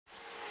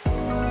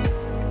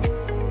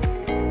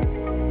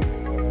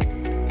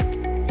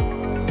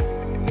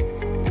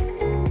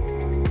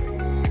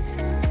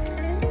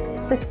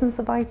Citizens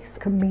Advice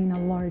can mean a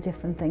lot of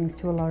different things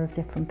to a lot of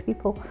different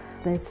people.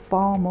 There's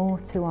far more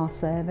to our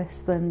service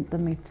than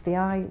meets the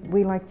eye.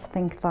 We like to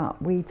think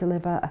that we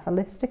deliver a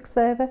holistic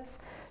service.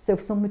 So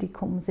if somebody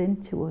comes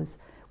into us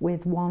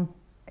with one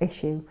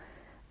issue,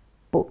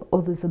 but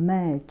others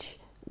emerge,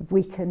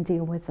 we can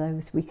deal with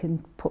those. We can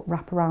put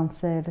wraparound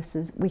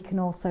services. We can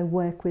also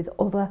work with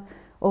other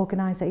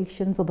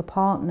organisations, other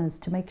partners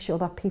to make sure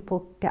that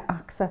people get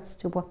access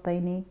to what they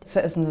need.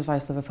 Citizens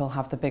Advice Liverpool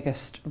have the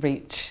biggest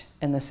reach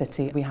in the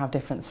city. We have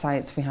different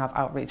sites, we have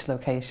outreach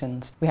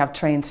locations, we have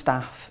trained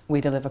staff,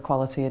 we deliver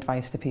quality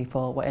advice to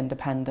people, we're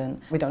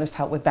independent. We don't just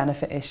help with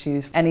benefit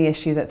issues. Any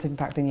issue that's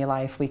impacting your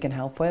life we can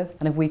help with,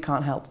 and if we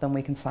can't help them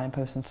we can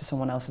signpost them to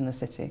someone else in the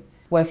city.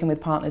 Working with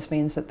partners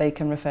means that they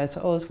can refer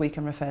to us, we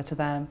can refer to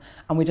them,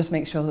 and we just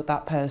make sure that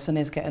that person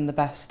is getting the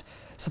best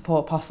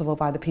support possible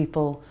by the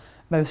people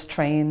most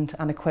trained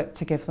and equipped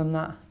to give them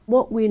that.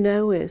 What we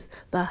know is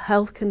that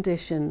health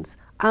conditions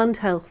and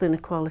health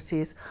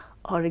inequalities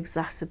are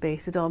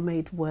exacerbated or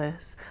made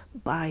worse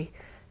by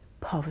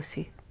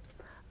poverty.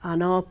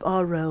 And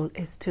our role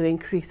is to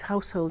increase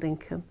household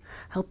income,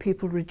 help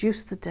people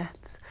reduce the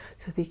debts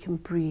so they can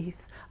breathe.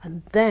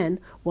 And then,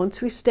 once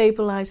we've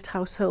stabilised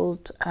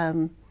household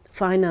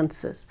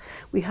finances,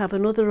 we have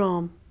another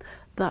arm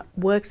that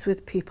works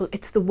with people.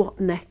 It's the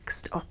what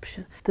next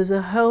option. There's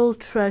a whole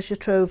treasure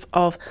trove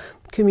of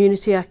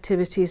community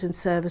activities and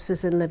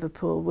services in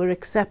Liverpool. We're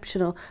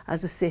exceptional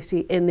as a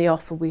city in the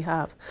offer we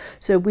have.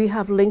 So we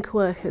have link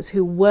workers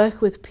who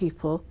work with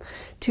people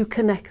to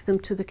connect them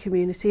to the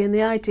community, and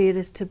the idea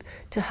is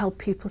to help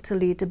people to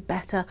lead a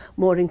better,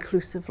 more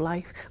inclusive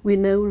life. We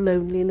know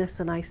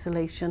loneliness and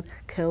isolation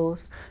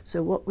kills,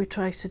 so what we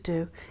try to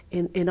do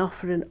in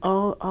offering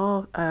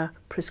our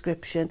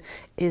prescription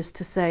is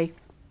to say,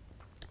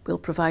 we'll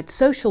provide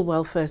social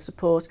welfare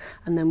support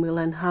and then we'll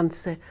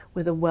enhance it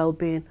with a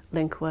wellbeing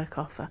link work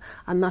offer,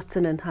 and that's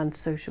an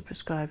enhanced social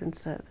prescribing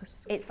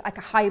service. It's like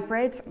a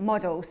hybrid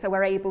model, so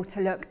we're able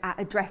to look at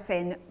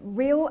addressing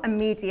real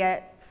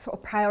immediate sort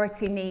of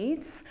priority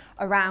needs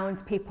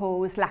around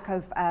people's lack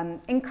of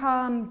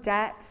income,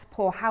 debts,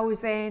 poor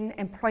housing,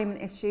 employment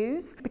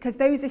issues, because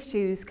those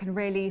issues can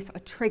really sort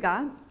of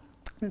trigger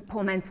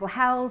poor mental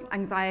health,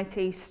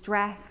 anxiety,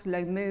 stress,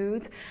 low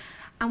mood.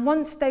 And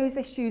once those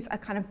issues are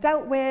kind of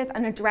dealt with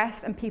and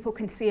addressed and people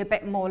can see a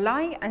bit more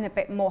light and a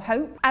bit more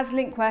hope, as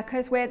link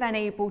workers, we're then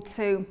able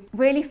to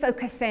really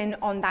focus in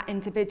on that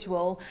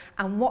individual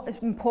and what is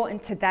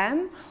important to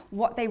them,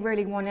 what they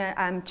really want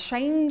to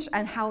change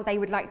and how they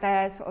would like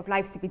their sort of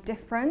lives to be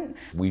different.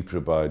 We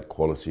provide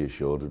quality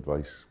assured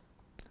advice.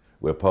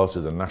 We're part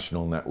of the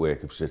national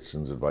network of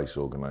citizens advice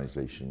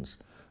organisations,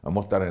 and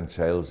what that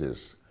entails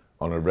is,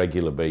 on a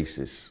regular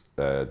basis,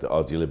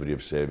 our delivery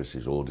of service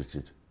is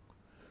audited.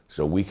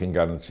 So we can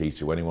guarantee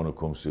to anyone who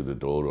comes through the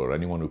door or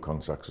anyone who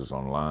contacts us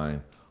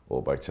online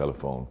or by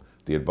telephone,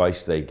 the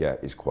advice they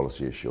get is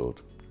quality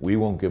assured. We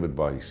won't give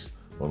advice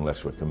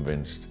unless we're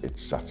convinced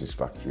it's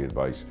satisfactory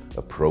advice,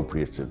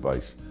 appropriate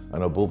advice,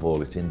 and above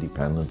all, it's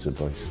independent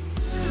advice.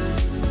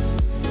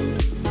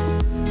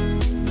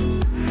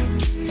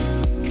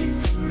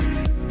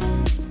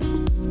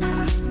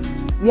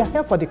 We are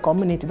here for the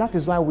community, that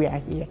is why we are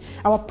here.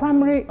 Our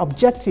primary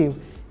objective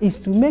is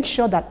to make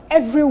sure that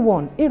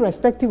everyone,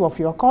 irrespective of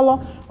your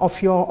color,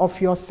 of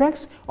your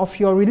sex, of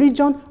your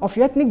religion, of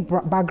your ethnic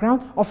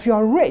background, of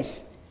your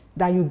race,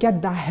 that you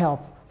get that help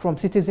from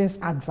Citizens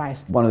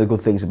Advice. One of the good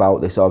things about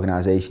this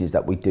organisation is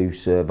that we do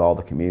serve all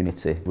the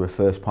community. We're a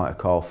first point of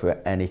call for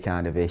any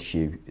kind of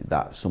issue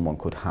that someone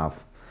could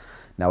have.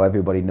 Now,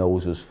 everybody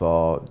knows us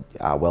for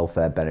our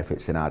welfare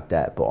benefits and our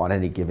debt, but on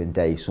any given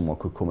day someone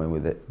could come in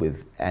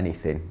with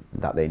anything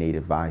that they need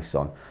advice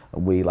on,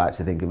 and we like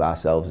to think of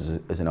ourselves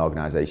as an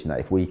organisation that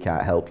if we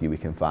can't help you, we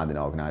can find an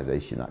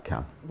organisation that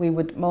can. We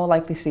would more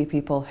likely see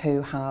people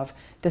who have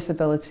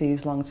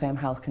disabilities, long-term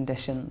health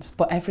conditions,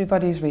 but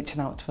everybody's reaching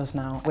out to us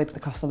now. With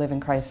the cost of living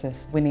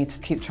crisis, we need to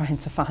keep trying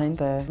to find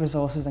the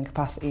resources and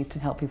capacity to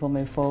help people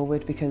move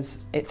forward, because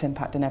it's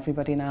impacting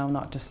everybody now,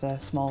 not just a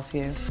small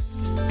few.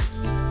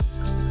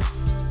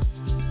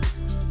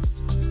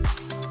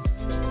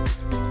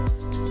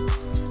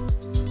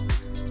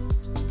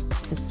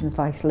 Citizens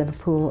Advice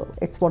Liverpool,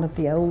 it's one of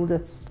the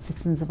oldest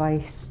Citizens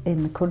Advice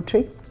in the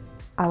country.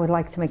 I would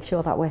like to make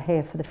sure that we're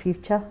here for the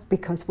future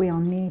because we are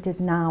needed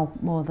now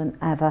more than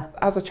ever.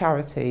 As a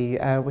charity,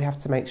 we have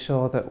to make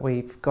sure that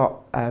we've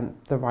got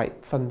the right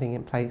funding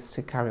in place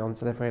to carry on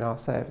delivering our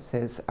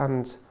services,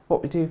 and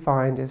what we do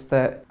find is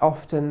that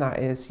often that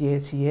is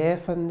year-to-year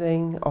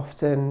funding.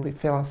 Often we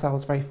feel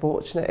ourselves very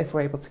fortunate if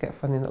we're able to get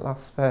funding that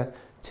lasts for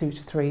 2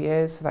 to 3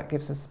 years, so that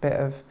gives us a bit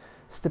of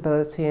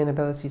stability and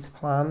ability to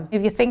plan.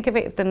 If you think of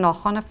it, the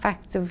knock-on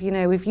effect of,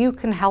 if you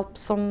can help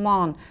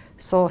someone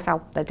sort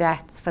out their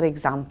debts, for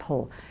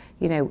example,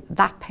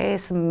 that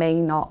person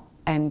may not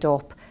end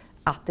up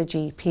at the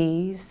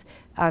GPs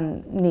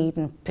and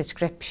needing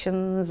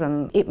prescriptions,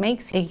 and it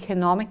makes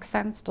economic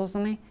sense,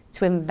 doesn't it,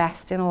 to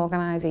invest in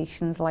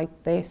organisations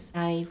like this.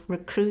 I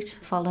recruit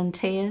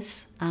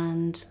volunteers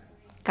and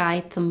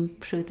guide them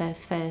through their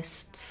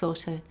first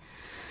sort of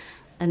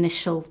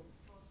initial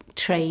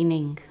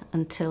training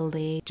until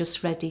they're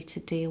just ready to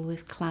deal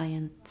with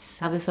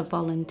clients. I was a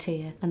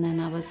volunteer and then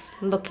I was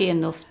lucky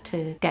enough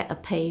to get a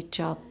paid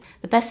job.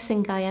 The best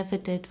thing I ever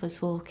did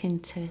was walk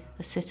into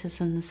a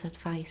Citizens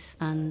Advice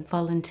and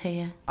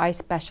volunteer. I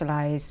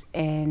specialise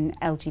in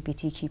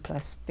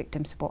LGBTQ+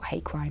 victim support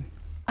hate crime.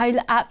 I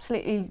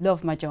absolutely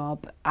love my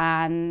job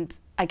and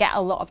I get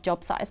a lot of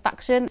job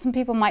satisfaction. Some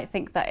people might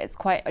think that it's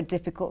quite a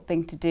difficult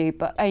thing to do,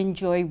 but I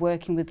enjoy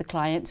working with the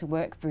client to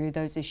work through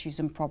those issues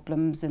and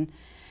problems and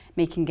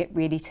making it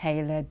really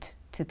tailored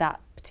to that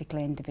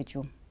particular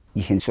individual.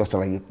 You can sort of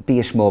like be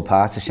a small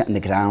part of setting the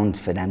ground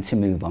for them to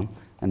move on.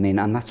 I mean,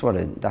 and that's what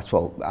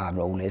our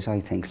role is, I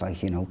think,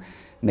 like, you know,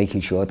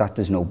 making sure that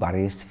there's no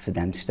barriers for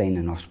them to stay in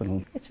an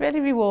hospital. It's really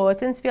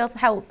rewarding to be able to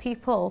help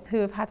people who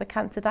have had a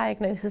cancer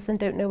diagnosis and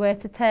don't know where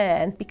to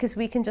turn, because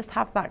we can just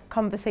have that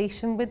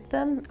conversation with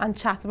them and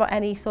chat about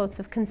any sorts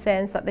of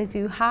concerns that they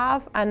do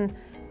have and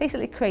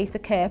basically create a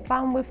care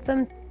plan with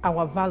them.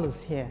 Our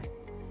values here,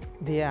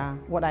 they are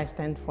what I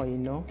stand for, you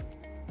know.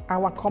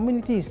 Our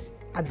community is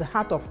at the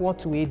heart of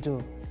what we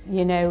do.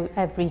 You know,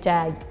 every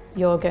day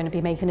you're going to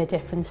be making a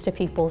difference to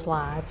people's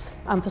lives.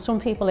 And for some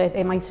people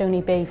it might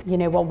only be, you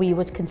know, what we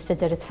would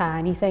consider a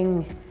tiny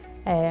thing.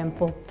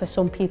 But for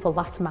some people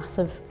that's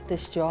massive.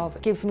 This job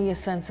gives me a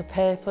sense of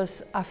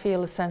purpose, I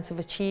feel a sense of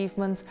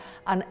achievement,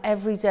 and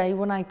every day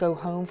when I go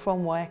home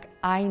from work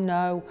I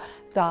know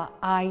that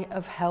I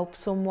have helped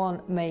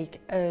someone make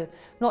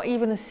not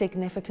even a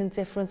significant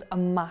difference, a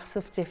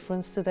massive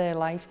difference to their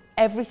life.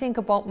 Everything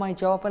about my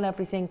job and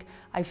everything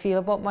I feel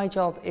about my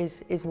job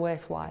is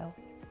worthwhile.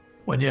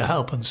 When you're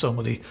helping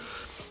somebody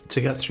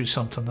to get through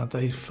something that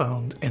they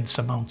found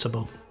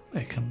insurmountable,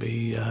 it can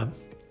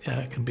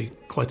be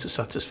quite a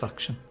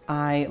satisfaction.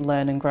 I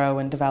learn and grow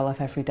and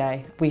develop every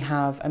day. We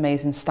have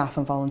amazing staff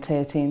and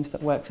volunteer teams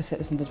that work for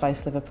Citizens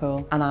Advice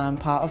Liverpool, and I'm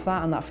part of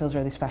that, and that feels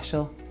really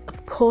special.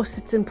 Of course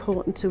it's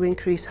important to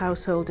increase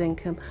household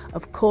income.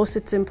 Of course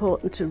it's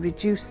important to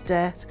reduce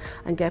debt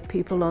and get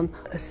people on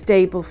a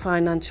stable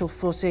financial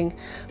footing.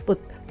 But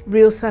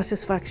real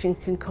satisfaction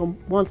can come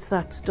once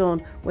that's done,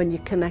 when you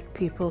connect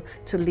people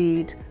to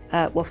lead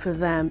what for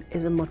them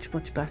is a much,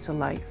 much better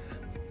life.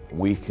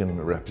 We can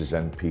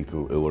represent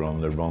people who are on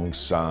the wrong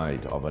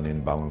side of an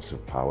imbalance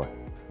of power.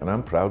 And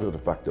I'm proud of the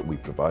fact that we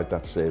provide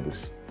that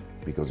service,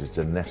 because it's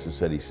a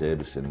necessary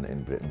service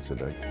in Britain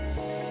today.